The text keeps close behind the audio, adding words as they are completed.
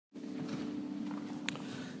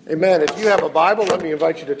Amen. If you have a Bible, let me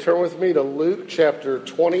invite you to turn with me to Luke chapter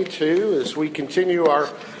 22 as we continue our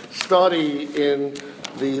study in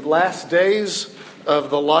the last days of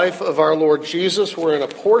the life of our Lord Jesus. We're in a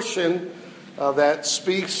portion that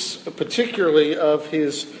speaks particularly of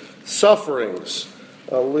his sufferings.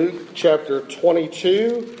 Luke chapter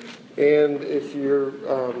 22, and if you're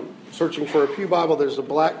searching for a pew Bible, there's a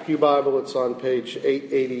black pew Bible. It's on page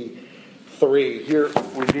 883. Here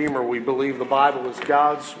at Redeemer, we believe the Bible is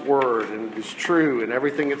God's Word and it is true in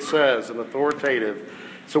everything it says and authoritative.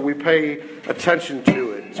 So we pay attention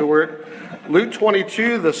to it. So we're at Luke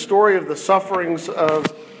 22, the story of the sufferings of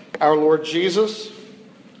our Lord Jesus.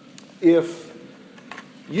 If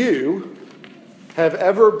you have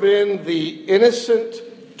ever been the innocent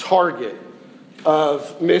target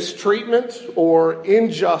of mistreatment or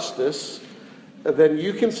injustice, then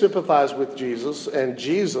you can sympathize with Jesus, and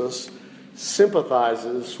Jesus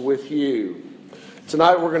sympathizes with you.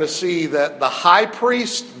 Tonight we're going to see that the high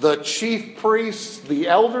priest, the chief priests, the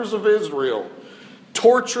elders of Israel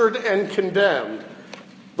tortured and condemned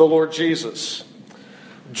the Lord Jesus.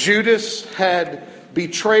 Judas had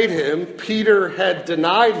betrayed him, Peter had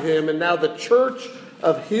denied him, and now the church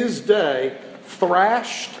of his day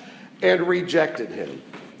thrashed and rejected him.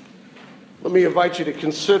 Let me invite you to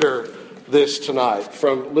consider this tonight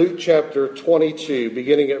from Luke chapter 22,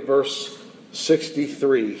 beginning at verse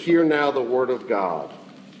 63. Hear now the word of God.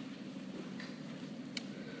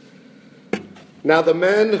 Now the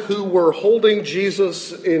men who were holding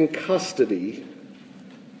Jesus in custody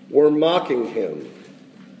were mocking him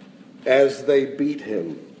as they beat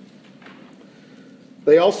him.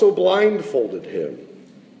 They also blindfolded him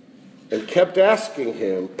and kept asking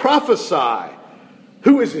him, "Prophesy,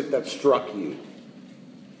 who is it that struck you?"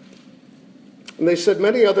 And they said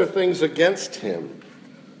many other things against him,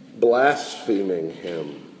 blaspheming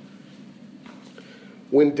him.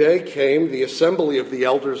 When day came, the assembly of the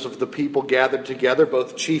elders of the people gathered together,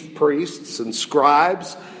 both chief priests and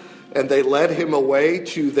scribes, and they led him away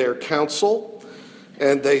to their council.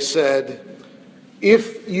 And they said,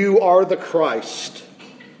 "If you are the Christ,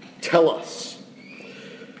 tell us."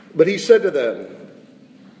 But he said to them,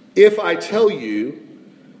 "If I tell you,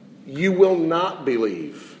 you will not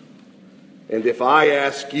believe. And if I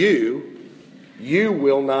ask you, you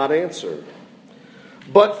will not answer.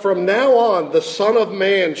 But from now on, the Son of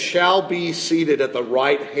Man shall be seated at the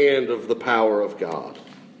right hand of the power of God."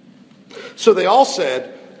 So they all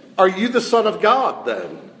said, "Are you the Son of God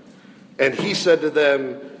then?" And he said to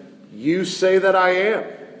them, "You say that I am."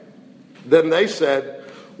 Then they said,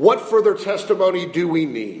 "What further testimony do we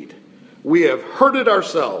need? We have heard it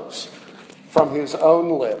ourselves from his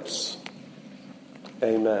own lips."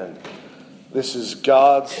 Amen. This is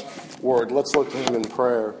God's word. Let's look to him in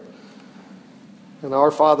prayer. And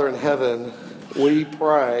our Father in heaven, we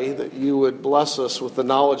pray that you would bless us with the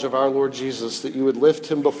knowledge of our Lord Jesus, that you would lift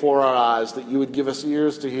him before our eyes, that you would give us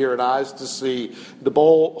ears to hear and eyes to see, to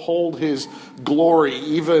behold his glory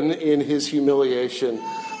even in his humiliation.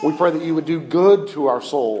 We pray that you would do good to our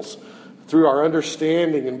souls through our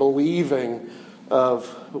understanding and believing of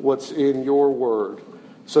what's in your word.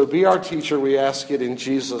 So be our teacher, we ask it in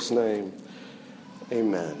Jesus' name.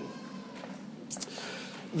 Amen.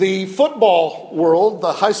 The football world,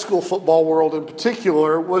 the high school football world in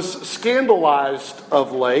particular, was scandalized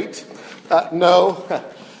of late. Not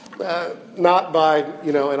by,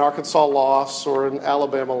 an Arkansas loss or an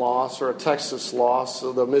Alabama loss or a Texas loss,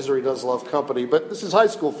 though misery does love company, but this is high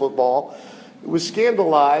school football. It was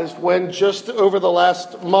scandalized when just over the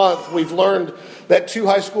last month we've learned that two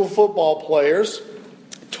high school football players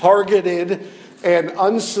targeted an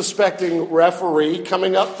unsuspecting referee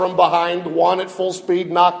coming up from behind. One at full speed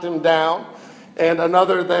knocked him down, and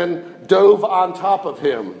another then dove on top of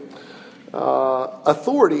him.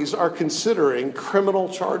 Authorities are considering criminal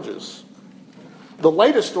charges. The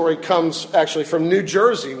latest story comes actually from New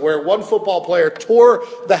Jersey, where one football player tore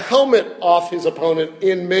the helmet off his opponent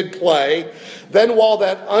in mid-play. Then while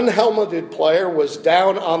that unhelmeted player was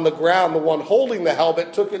down on the ground, the one holding the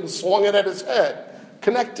helmet took it and swung it at his head,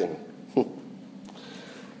 connecting.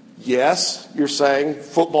 Yes, you're saying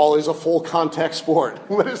football is a full contact sport,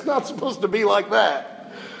 but it's not supposed to be like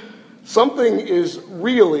that. Something is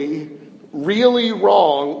really, really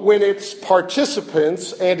wrong when its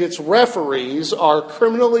participants and its referees are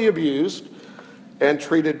criminally abused and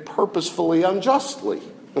treated purposefully unjustly.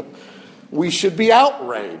 We should be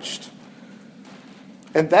outraged.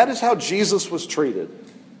 And that is how Jesus was treated.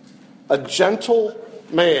 A gentle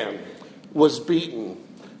man was beaten.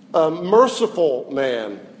 A merciful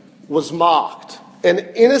man was mocked. An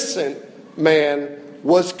innocent man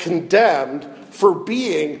was condemned for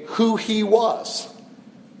being who he was.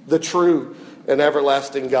 the true and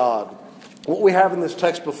everlasting God. What we have in this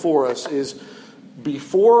text before us is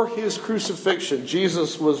before his crucifixion,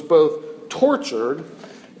 Jesus was both tortured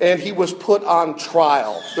and he was put on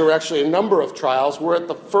trial. There were actually a number of trials. We're at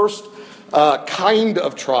the first kind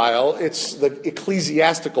of trial. It's the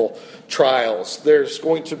ecclesiastical trials. There's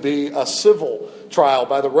going to be a civil trial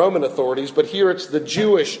by the Roman authorities, but here it's the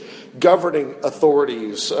Jewish governing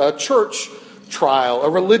authorities, a church trial, a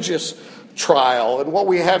religious trial. And what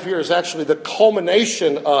we have here is actually the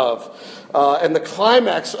culmination of and the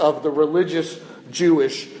climax of the religious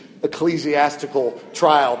Jewish ecclesiastical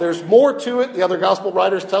trial. There's more to it. The other gospel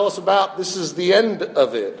writers tell us about. This is the end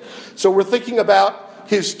of it. So we're thinking about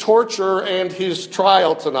his torture and his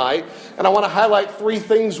trial tonight. And I want to highlight three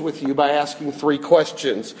things with you by asking three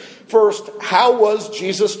questions. First, how was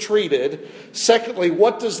Jesus treated? Secondly,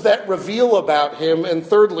 what does that reveal about him? And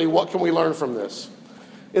thirdly, what can we learn from this?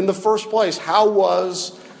 In the first place, how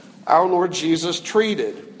was our Lord Jesus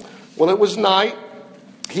treated? Well, it was night.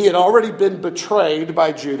 He had already been betrayed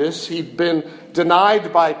by Judas. He'd been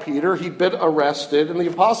denied by Peter. He'd been arrested. And the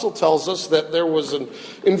apostle tells us that there was an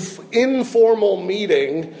informal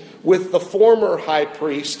meeting with the former high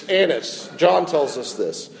priest, Annas. John tells us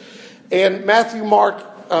this. And Matthew, Mark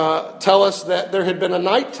tell us that there had been a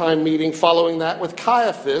nighttime meeting following that with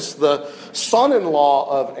Caiaphas, the son-in-law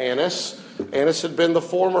of Annas. Annas had been the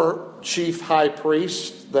former chief high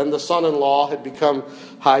priest. Then the son-in-law had become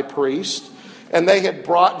high priest. And they had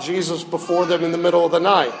brought Jesus before them in the middle of the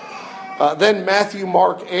night. Then Matthew,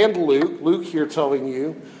 Mark, and Luke here telling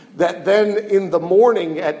you that then in the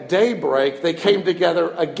morning at daybreak, they came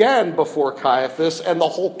together again before Caiaphas and the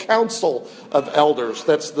whole council of elders.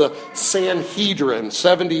 That's the Sanhedrin,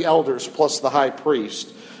 70 elders plus the high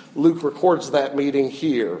priest. Luke records that meeting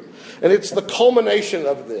here. And it's the culmination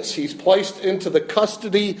of this. He's placed into the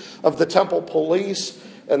custody of the temple police,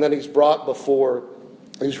 and then he's brought before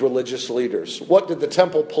these religious leaders. What did the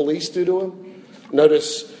temple police do to him?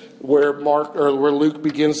 Notice where Luke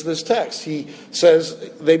begins this text. He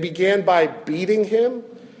says they began by beating him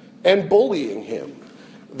and bullying him.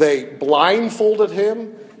 They blindfolded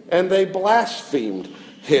him and they blasphemed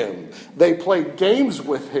him. They played games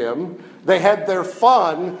with him. They had their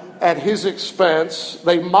fun at his expense.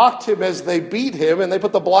 They mocked him as they beat him, and they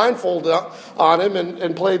put the blindfold on him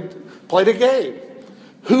and played a game.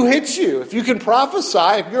 Who hit you? If you can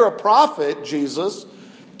prophesy, if you're a prophet, Jesus,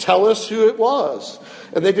 tell us who it was.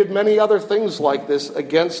 And they did many other things like this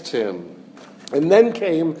against him. And then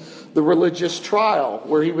came the religious trial,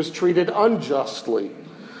 where he was treated unjustly.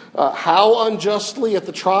 How unjustly at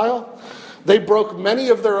the trial? They broke many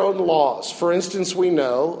of their own laws. For instance, we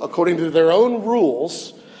know, according to their own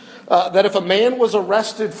rules, that if a man was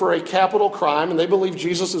arrested for a capital crime, and they believe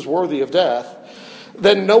Jesus is worthy of death,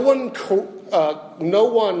 then no one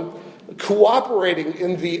cooperating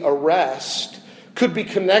in the arrest could be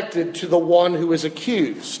connected to the one who is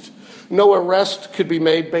accused. No arrest could be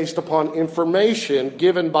made based upon information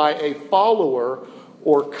given by a follower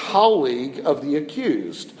or colleague of the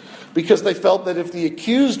accused, because they felt that if the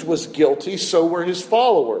accused was guilty, so were his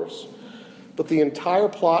followers. But the entire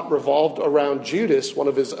plot revolved around Judas, one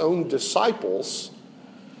of his own disciples,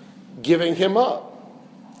 giving him up.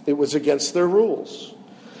 It was against their rules.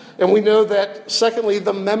 And we know that, secondly,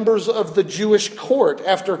 the members of the Jewish court,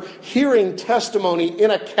 after hearing testimony in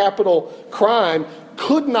a capital crime,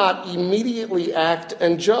 could not immediately act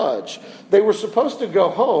and judge. They were supposed to go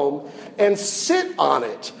home and sit on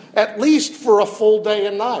it, at least for a full day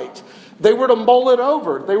and night. They were to mull it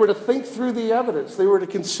over. They were to think through the evidence. They were to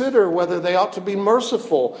consider whether they ought to be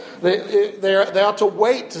merciful. They ought to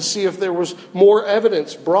wait to see if there was more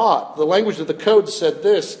evidence brought. The language of the code said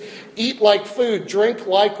this: eat like food, drink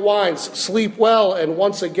like wines, sleep well, and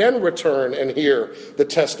once again return and hear the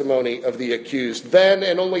testimony of the accused. Then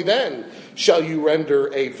and only then shall you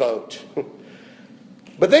render a vote.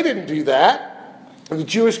 But they didn't do that. The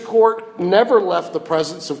Jewish court never left the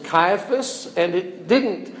presence of Caiaphas, and it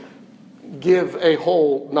didn't give a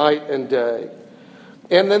whole night and day.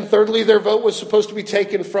 And then thirdly, their vote was supposed to be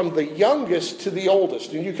taken from the youngest to the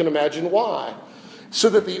oldest. And you can imagine why. So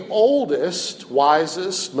that the oldest,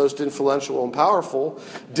 wisest, most influential and powerful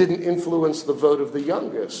didn't influence the vote of the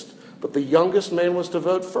youngest. But the youngest man was to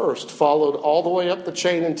vote first, followed all the way up the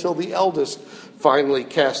chain until the eldest finally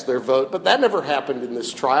cast their vote. But that never happened in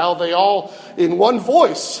this trial. They all, in one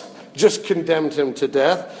voice, just condemned him to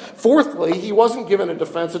death. Fourthly, he wasn't given a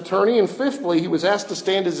defense attorney. And fifthly, he was asked to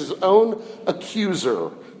stand as his own accuser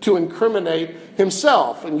to incriminate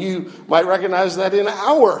himself. And you might recognize that in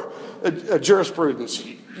our jurisprudence.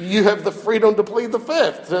 You have the freedom to plead the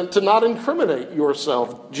fifth, and to not incriminate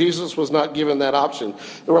yourself. Jesus was not given that option.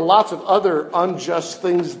 There were lots of other unjust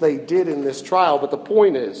things they did in this trial, but the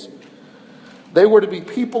point is, they were to be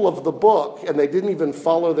people of the book, and they didn't even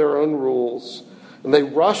follow their own rules. And they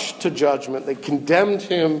rushed to judgment. They condemned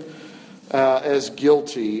him as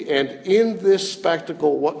guilty. And in this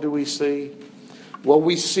spectacle, what do we see? Well,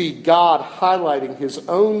 we see God highlighting his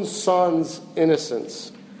own son's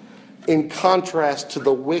innocence in contrast to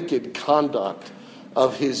the wicked conduct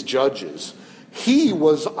of his judges. He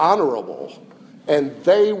was honorable, and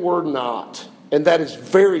they were not. And that is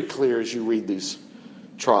very clear as you read these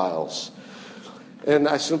trials. And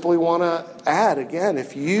I simply want to add again,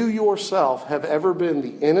 if you yourself have ever been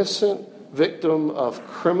the innocent victim of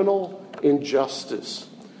criminal injustice,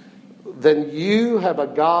 then you have a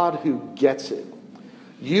God who gets it.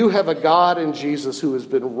 You have a God in Jesus who has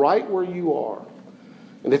been right where you are.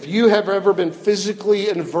 And if you have ever been physically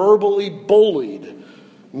and verbally bullied,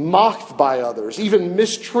 mocked by others, even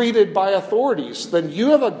mistreated by authorities, then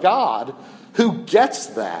you have a God who gets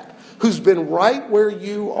that, who's been right where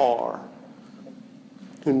you are,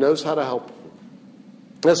 who knows how to help you.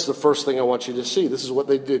 That's the first thing I want you to see. This is what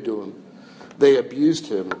they did to him. They abused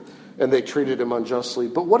him, and they treated him unjustly.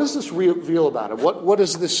 But what does this reveal about him? What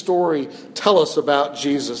does this story tell us about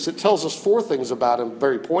Jesus? It tells us four things about him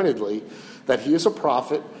very pointedly: that he is a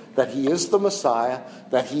prophet, that he is the Messiah,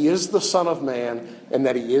 that he is the Son of Man, and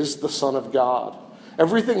that he is the Son of God.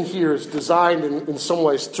 Everything here is designed in some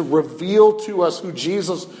ways to reveal to us who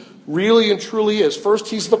Jesus really and truly is. First,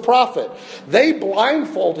 he's the prophet. They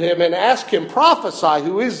blindfold him and ask him, prophesy,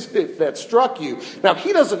 who is it that struck you? Now,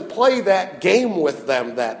 he doesn't play that game with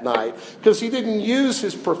them that night because he didn't use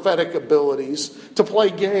his prophetic abilities to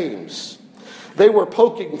play games. They were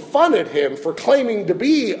poking fun at him for claiming to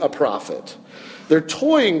be a prophet. They're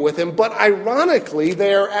toying with him, but ironically,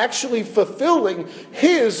 they are actually fulfilling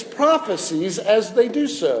his prophecies as they do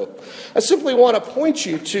so. I simply want to point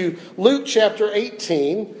you to Luke chapter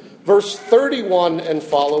 18, verse 31 and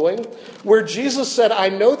following, where Jesus said, I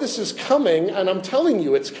know this is coming, and I'm telling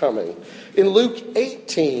you it's coming. In Luke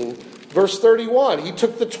 18, verse 31, he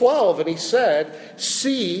took the 12 and he said,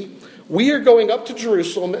 see, we are going up to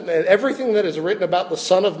Jerusalem, and everything that is written about the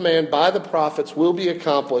Son of Man by the prophets will be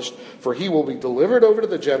accomplished, for he will be delivered over to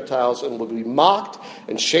the Gentiles and will be mocked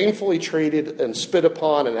and shamefully treated and spit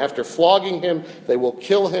upon, and after flogging him, they will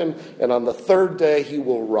kill him, and on the third day he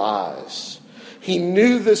will rise. He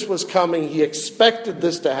knew this was coming. He expected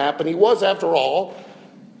this to happen. He was, after all,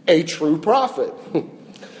 a true prophet.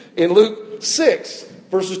 In Luke 6,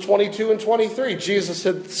 verses 22 and 23, Jesus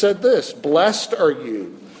had said this, blessed are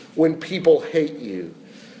you when people hate you,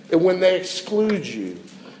 and when they exclude you,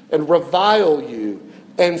 and revile you,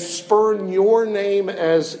 and spurn your name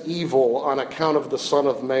as evil on account of the Son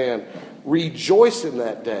of Man. Rejoice in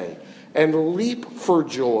that day, and leap for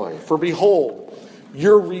joy. For behold,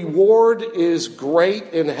 your reward is great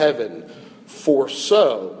in heaven, for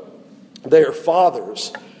so their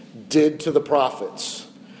fathers did to the prophets.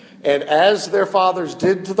 And as their fathers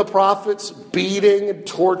did to the prophets, beating and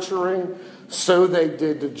torturing, so they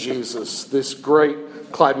did to Jesus, this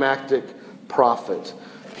great climactic prophet.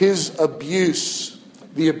 His abuse,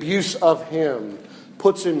 the abuse of him,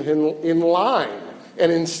 puts him in line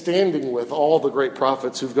and in standing with all the great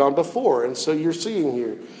prophets who've gone before. And so you're seeing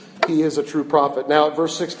here, he is a true prophet. Now at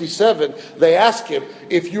verse 67, they ask him,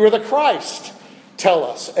 if you are the Christ, tell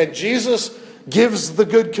us. And Jesus gives the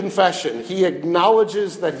good confession. He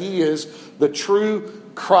acknowledges that he is the true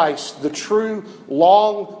Christ, the true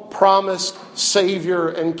long-promised Savior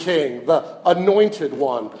and King, the anointed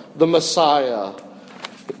one, the Messiah.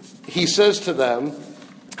 He says to them,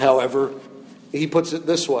 however, he puts it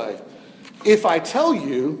this way, if I tell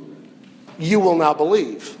you, you will not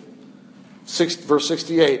believe. Verse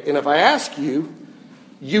 68, and if I ask you,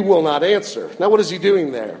 you will not answer. Now what is he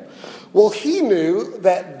doing there? Well, he knew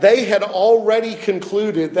that they had already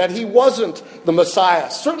concluded that he wasn't the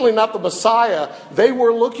Messiah, certainly not the Messiah they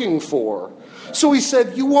were looking for. So he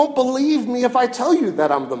said, you won't believe me if I tell you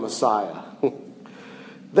that I'm the Messiah.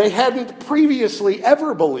 They hadn't previously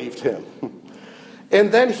ever believed him.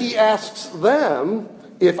 And then he asks them,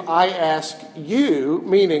 if I ask you,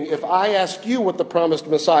 meaning if I ask you what the promised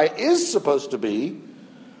Messiah is supposed to be,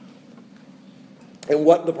 and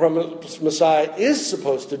what the promised Messiah is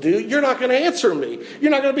supposed to do, you're not going to answer me.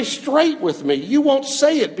 You're not going to be straight with me. You won't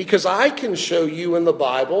say it because I can show you in the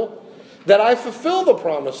Bible that I fulfill the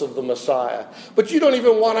promise of the Messiah. But you don't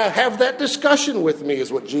even want to have that discussion with me,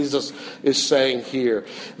 is what Jesus is saying here.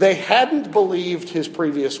 They hadn't believed his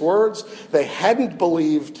previous words. They hadn't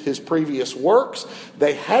believed his previous works.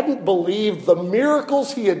 They hadn't believed the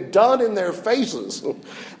miracles he had done in their faces.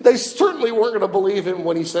 They certainly weren't going to believe him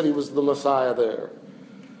when he said he was the Messiah there.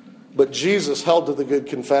 But Jesus held to the good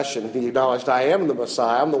confession, and he acknowledged, I am the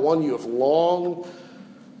Messiah. I'm the one you have long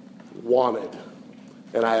wanted,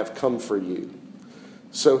 and I have come for you.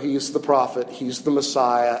 So he's the prophet, he's the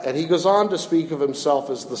Messiah, and he goes on to speak of himself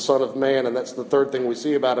as the Son of Man, and that's the third thing we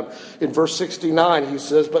see about him. In verse 69, he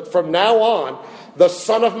says, but from now on, the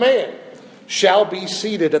Son of Man shall be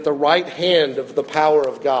seated at the right hand of the power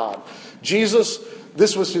of God. Jesus,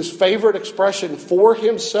 this was his favorite expression for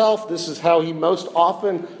himself. This is how he most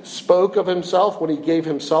often spoke of himself when he gave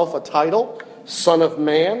himself a title, Son of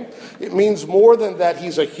Man. It means more than that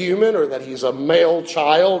he's a human or that he's a male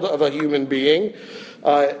child of a human being.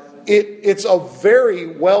 It's a very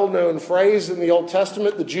well-known phrase in the Old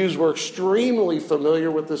Testament. The Jews were extremely familiar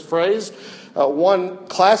with this phrase. One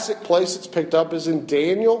classic place it's picked up is in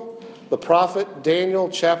Daniel, the prophet Daniel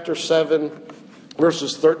chapter 7,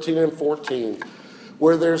 verses 13 and 14.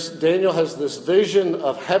 Where Daniel has this vision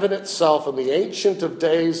of heaven itself, and the Ancient of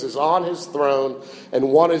Days is on his throne, and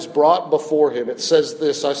one is brought before him. It says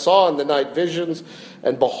this, I saw in the night visions,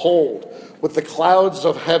 and behold, with the clouds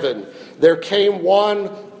of heaven, there came one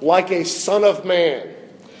like a son of man.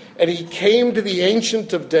 And he came to the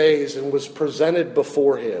Ancient of Days and was presented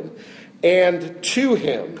before him. And to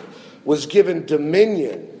him was given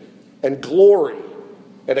dominion and glory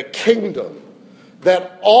and a kingdom,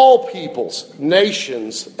 that all peoples,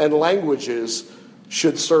 nations, and languages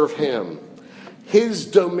should serve him. His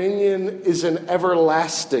dominion is an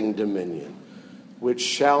everlasting dominion, which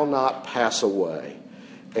shall not pass away,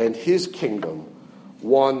 and his kingdom,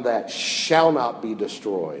 one that shall not be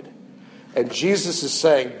destroyed. And Jesus is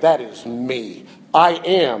saying, that is me. I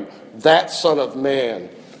am that Son of Man.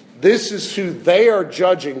 This is who they are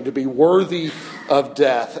judging to be worthy of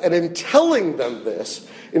death. And in telling them this,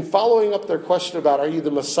 in following up their question about, are you the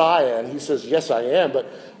Messiah? And he says, yes, I am, but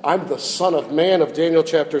I'm the Son of Man of Daniel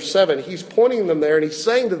chapter 7. He's pointing them there and he's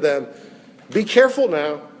saying to them, be careful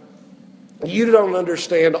now. You don't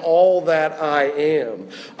understand all that I am.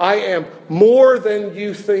 I am more than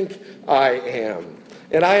you think I am.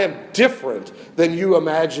 And I am different than you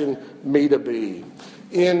imagine me to be.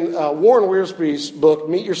 In Warren Wiersbe's book,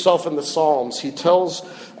 Meet Yourself in the Psalms, he tells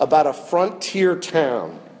about a frontier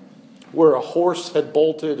town where a horse had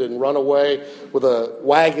bolted and run away with a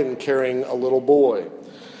wagon carrying a little boy.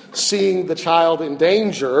 Seeing the child in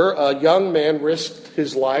danger, a young man risked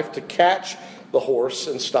his life to catch the horse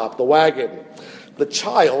and stop the wagon. The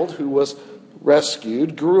child, who was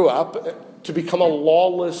rescued, grew up to become a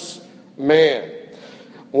lawless man.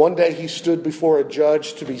 One day he stood before a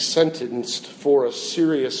judge to be sentenced for a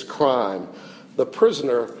serious crime. The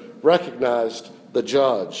prisoner recognized the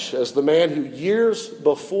judge as the man who years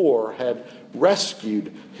before had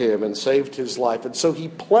rescued him and saved his life. And so he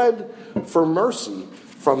pled for mercy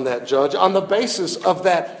from that judge on the basis of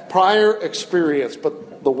that prior experience.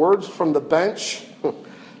 But the words from the bench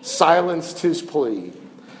silenced his plea.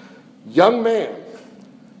 Young man,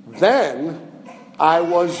 then I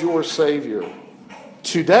was your Savior.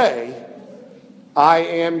 Today I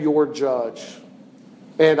am your judge,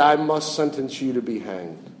 and I must sentence you to be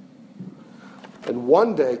hanged. And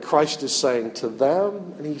one day Christ is saying to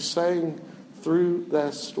them, and he's saying through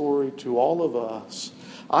that story to all of us,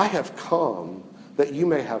 I have come that you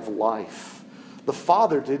may have life. The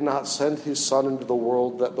Father did not send his Son into the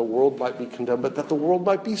world that the world might be condemned, but that the world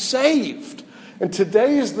might be saved. And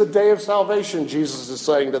today is the day of salvation, Jesus is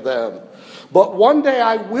saying to them. But one day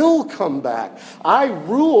I will come back. I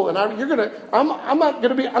rule, and I'm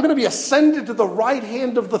going to be ascended to the right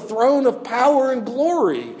hand of the throne of power and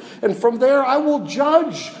glory. And from there I will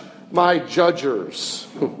judge my judgers.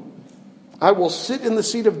 I will sit in the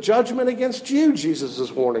seat of judgment against you, Jesus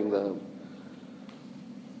is warning them.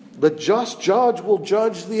 The just judge will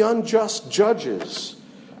judge the unjust judges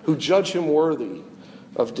who judge him worthy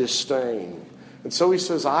of disdain. And so he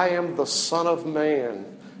says, I am the Son of Man,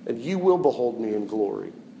 and you will behold me in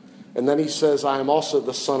glory. And then he says, I am also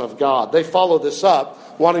the Son of God. They follow this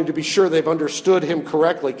up, wanting to be sure they've understood him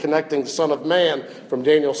correctly, connecting Son of Man from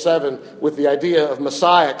Daniel 7 with the idea of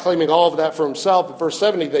Messiah, claiming all of that for himself. In verse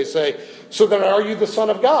 70, they say, so then are you the Son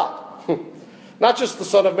of God? Not just the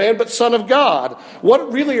Son of Man, but Son of God.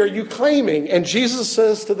 What really are you claiming? And Jesus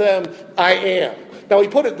says to them, I am. Now he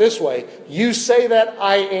put it this way, you say that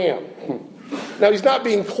I am. Now he's not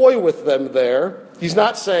being coy with them there. He's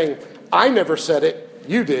not saying, I never said it,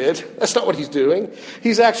 You did. That's not what he's doing.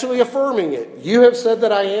 He's actually affirming it. You have said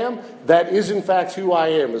that I am. That is, in fact, who I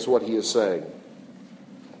am, is what he is saying.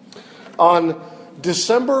 On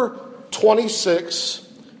December 26,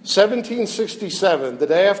 1767, the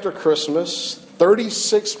day after Christmas,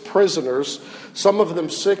 36 prisoners, some of them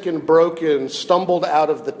sick and broken, stumbled out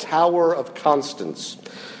of the Tower of Constance.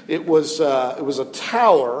 It was a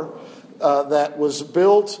tower that was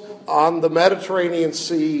built on the Mediterranean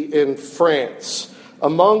Sea in France.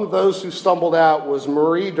 Among those who stumbled out was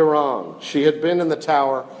Marie Durand. She had been in the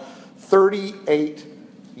tower 38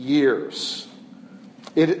 years.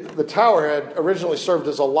 The tower had originally served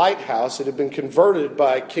as a lighthouse. It had been converted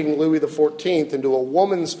by King Louis XIV into a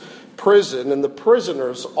woman's prison, and the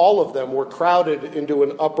prisoners, all of them, were crowded into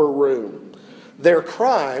an upper room. Their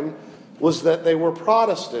crime was that they were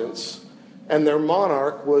Protestants, and their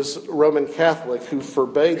monarch was Roman Catholic, who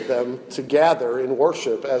forbade them to gather in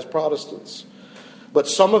worship as Protestants. But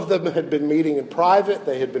some of them had been meeting in private.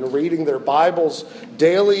 They had been reading their Bibles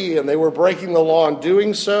daily, and they were breaking the law in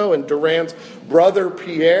doing so. And Durand's brother,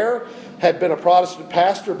 Pierre, had been a Protestant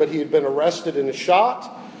pastor, but he had been arrested and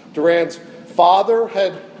shot. Durand's father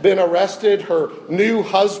had been arrested. Her new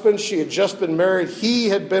husband, she had just been married, he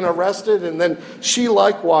had been arrested. And then she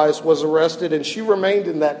likewise was arrested. And she remained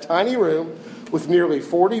in that tiny room with nearly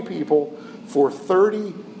 40 people for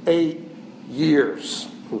 38 years.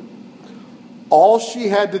 All she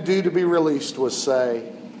had to do to be released was say,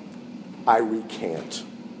 I recant.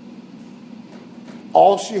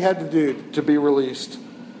 All she had to do to be released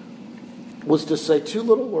was to say two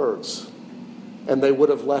little words, and they would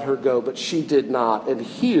have let her go, but she did not. And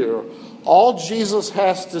here, all Jesus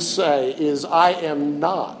has to say is, I am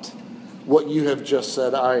not what you have just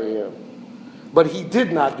said I am. But he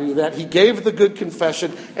did not do that. He gave the good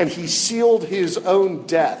confession, and he sealed his own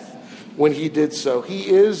death when he did so. He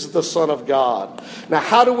is the Son of God. Now,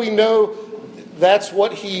 how do we know that's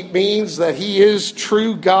what he means, that he is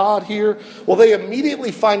true God here? Well, they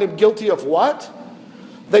immediately find him guilty of what?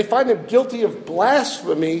 They find him guilty of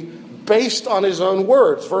blasphemy based on his own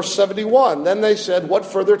words. Verse 71, then they said, what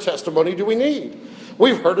further testimony do we need?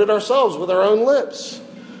 We've heard it ourselves with our own lips.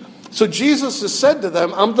 So Jesus has said to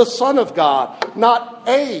them, I'm the Son of God, not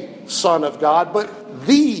a Son of God, but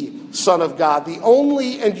the Son of God, the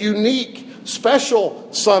only and unique, special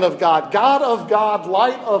Son of God, God of God,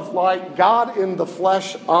 light of light, God in the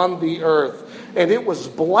flesh on the earth. And it was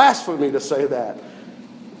blasphemy to say that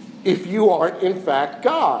if you aren't in fact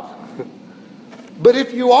God. But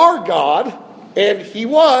if you are God, and he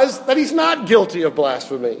was, then he's not guilty of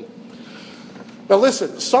blasphemy. Now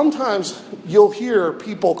listen, sometimes you'll hear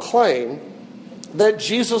people claim that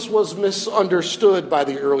Jesus was misunderstood by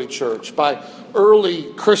the early church, by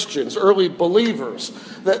early Christians, early believers.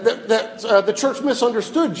 That the church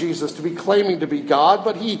misunderstood Jesus to be claiming to be God,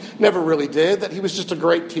 but he never really did. That he was just a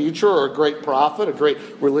great teacher or a great prophet, a great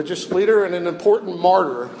religious leader, and an important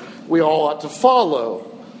martyr we all ought to follow.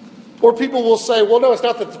 Or people will say, well, no, it's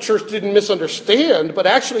not that the church didn't misunderstand, but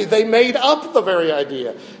actually they made up the very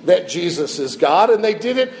idea that Jesus is God, and they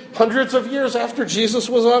did it hundreds of years after Jesus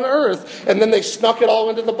was on earth, and then they snuck it all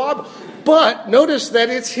into the Bible. But notice that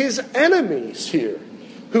it's his enemies here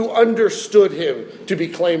who understood him to be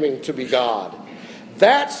claiming to be God.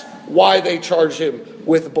 That's why they charge him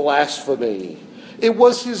with blasphemy. It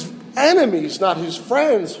was his enemies, not his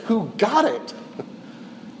friends, who got it,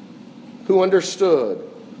 who understood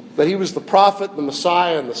that he was the prophet, the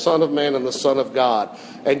Messiah, and the Son of Man, and the Son of God.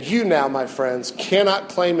 And you now, my friends, cannot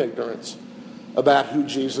claim ignorance about who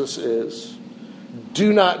Jesus is.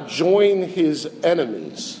 Do not join his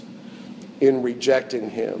enemies in rejecting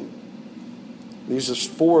him. These are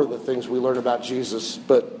four of the things we learn about Jesus.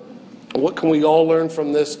 But what can we all learn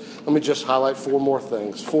from this? Let me just highlight four more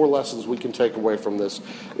things, four lessons we can take away from this.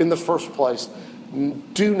 In the first place,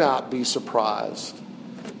 do not be surprised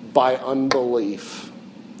by unbelief.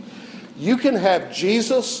 You can have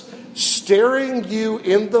Jesus staring you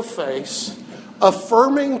in the face,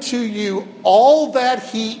 affirming to you all that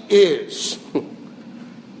he is,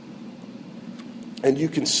 and you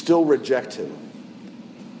can still reject him.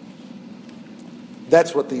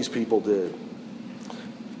 That's what these people did.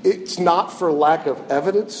 It's not for lack of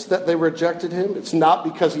evidence that they rejected him. It's not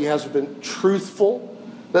because he hasn't been truthful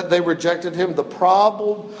that they rejected him. The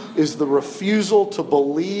problem is the refusal to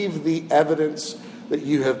believe the evidence that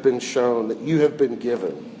you have been shown, that you have been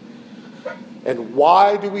given. And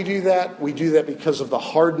why do we do that? We do that because of the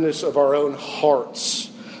hardness of our own hearts,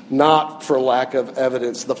 not for lack of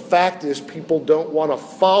evidence. The fact is, people don't want to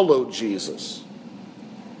follow Jesus.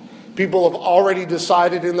 People have already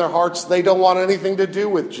decided in their hearts they don't want anything to do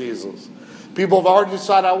with Jesus. People have already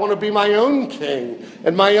decided, I want to be my own king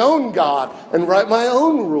and my own God and write my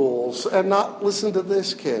own rules and not listen to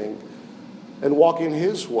this king and walk in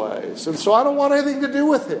his ways. And so I don't want anything to do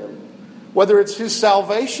with him, whether it's his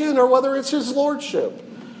salvation or whether it's his lordship.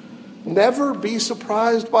 Never be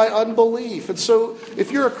surprised by unbelief. And so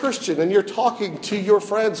if you're a Christian and you're talking to your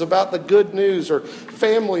friends about the good news or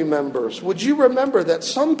family members, would you remember that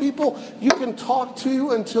some people you can talk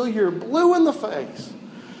to until you're blue in the face.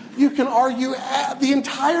 You can argue the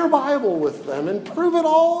entire Bible with them and prove it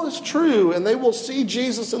all is true, and they will see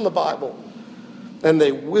Jesus in the Bible. And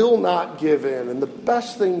they will not give in. And the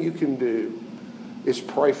best thing you can do is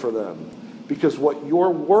pray for them. Because what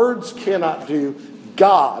your words cannot do,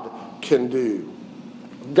 God can do.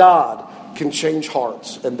 God can change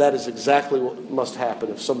hearts. And that is exactly what must happen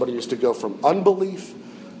if somebody is to go from unbelief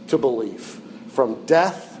to belief, from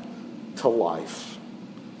death to life.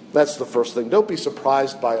 That's the first thing. Don't be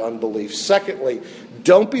surprised by unbelief. Secondly,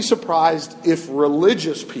 don't be surprised if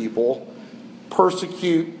religious people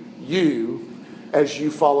persecute you as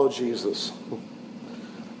you follow Jesus.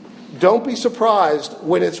 Don't be surprised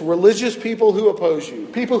when it's religious people who oppose you,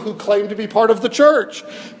 people who claim to be part of the church,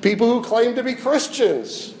 people who claim to be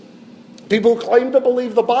Christians, people who claim to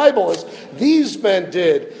believe the Bible, as these men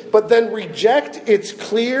did, but then reject its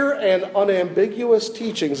clear and unambiguous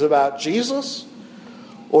teachings about Jesus,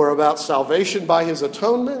 or about salvation by his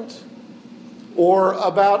atonement, or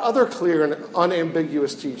about other clear and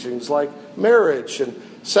unambiguous teachings like marriage and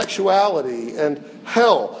sexuality and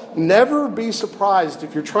hell. Never be surprised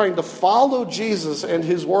if you're trying to follow Jesus and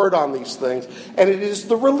his word on these things, and it is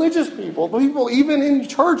the religious people even in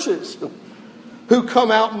churches, who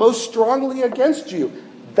come out most strongly against you.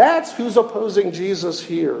 That's who's opposing Jesus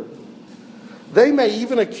here. They may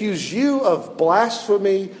even accuse you of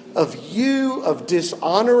blasphemy, of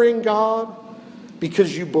dishonoring God,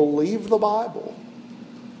 because you believe the Bible.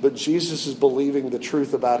 But Jesus is believing the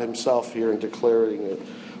truth about himself here and declaring it.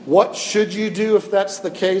 What should you do if that's the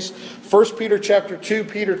case? 1 Peter chapter 2,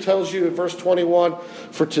 Peter tells you in verse 21,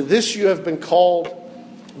 "For to this you have been called,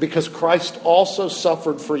 because Christ also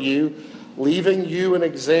suffered for you, leaving you an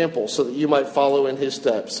example so that you might follow in his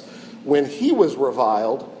steps. When he was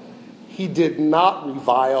reviled, he did not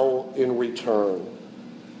revile in return.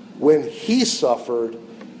 When he suffered,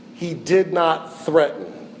 he did not threaten,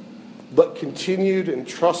 but continued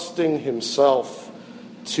entrusting himself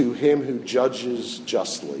to him who judges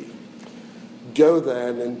justly. Go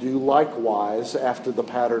then and do likewise after the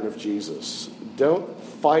pattern of Jesus. Don't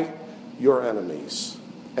fight your enemies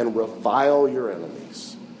and revile your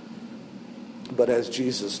enemies, but as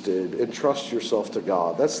Jesus did, entrust yourself to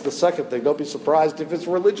God." That's the second thing. Don't be surprised if it's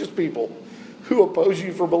religious people who oppose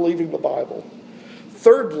you for believing the Bible.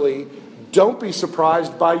 Thirdly, don't be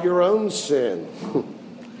surprised by your own sin,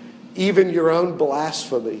 even your own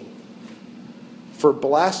blasphemy. For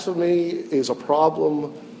blasphemy is a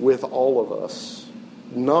problem with all of us.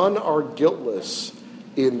 None are guiltless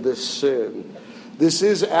in this sin. This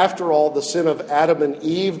is, after all, the sin of Adam and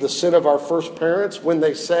Eve, the sin of our first parents when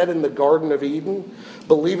they said in the Garden of Eden,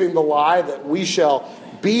 believing the lie that we shall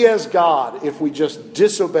be as God if we just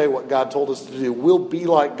disobey what God told us to do. We'll be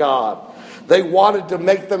like God. They wanted to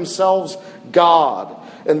make themselves God.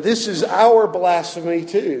 And this is our blasphemy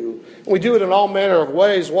too. We do it in all manner of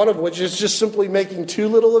ways, one of which is just simply making too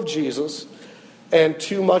little of Jesus and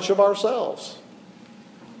too much of ourselves.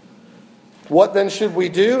 What then should we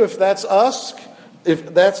do if that's us?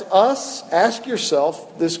 If that's us, ask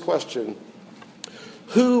yourself this question: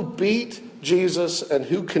 who beat Jesus and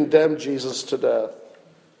who condemned Jesus to death?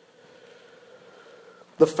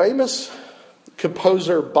 The famous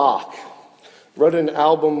composer Bach wrote an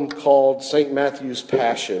album called St. Matthew's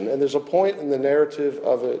Passion, and there's a point in the narrative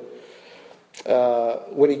of it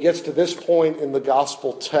when he gets to this point in the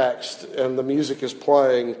gospel text and the music is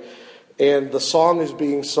playing and the song is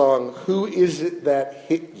being sung, "Who is it that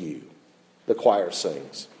hit you?" the choir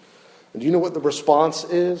sings. And do you know what the response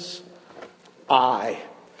is? I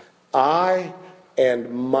and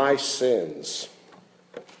my sins.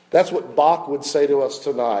 That's what Bach would say to us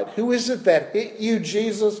tonight. Who is it that hit you,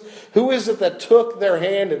 Jesus? Who is it that took their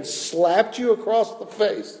hand and slapped you across the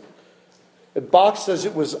face? And Bach says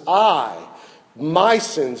it was I. My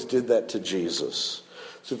sins did that to Jesus.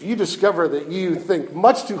 So if you discover that you think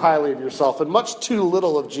much too highly of yourself and much too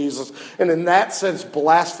little of Jesus, and in that sense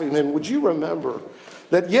blaspheme him, would you remember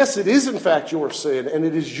that yes, it is in fact your sin, and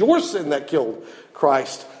it is your sin that killed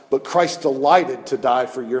Christ, but Christ delighted to die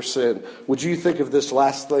for your sin. Would you think of this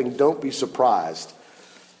last thing? Don't be surprised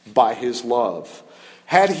by his love.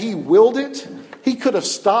 Had he willed it, he could have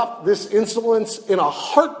stopped this insolence in a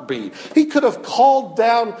heartbeat. He could have called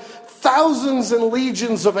down thousands and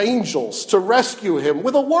legions of angels to rescue him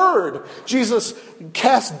with a word. Jesus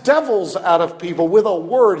cast devils out of people with a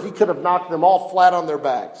word. He could have knocked them all flat on their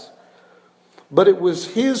backs. But it was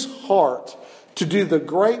his heart to do the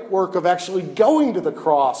great work of actually going to the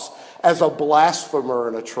cross as a blasphemer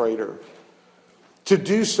and a traitor. To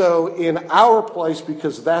do so in our place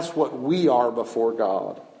because that's what we are before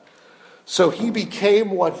God. So he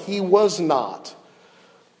became what he was not,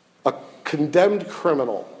 a condemned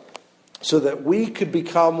criminal, so that we could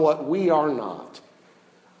become what we are not,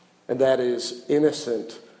 and that is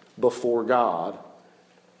innocent before God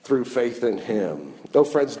through faith in him. Oh,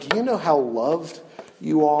 friends, do you know how loved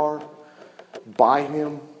you are by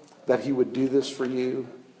him, that he would do this for you?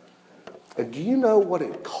 And do you know what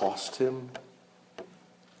it cost him,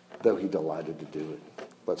 though he delighted to do it?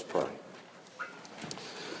 Let's pray.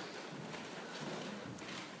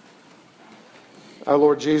 Our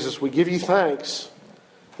Lord Jesus, we give you thanks.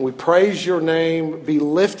 We praise your name. Be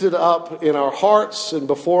lifted up in our hearts and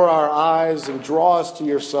before our eyes, and draw us to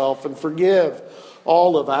yourself and forgive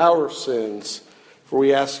all of our sins. For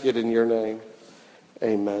we ask it in your name.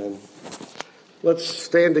 Amen. Let's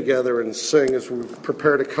stand together and sing as we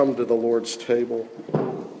prepare to come to the Lord's table.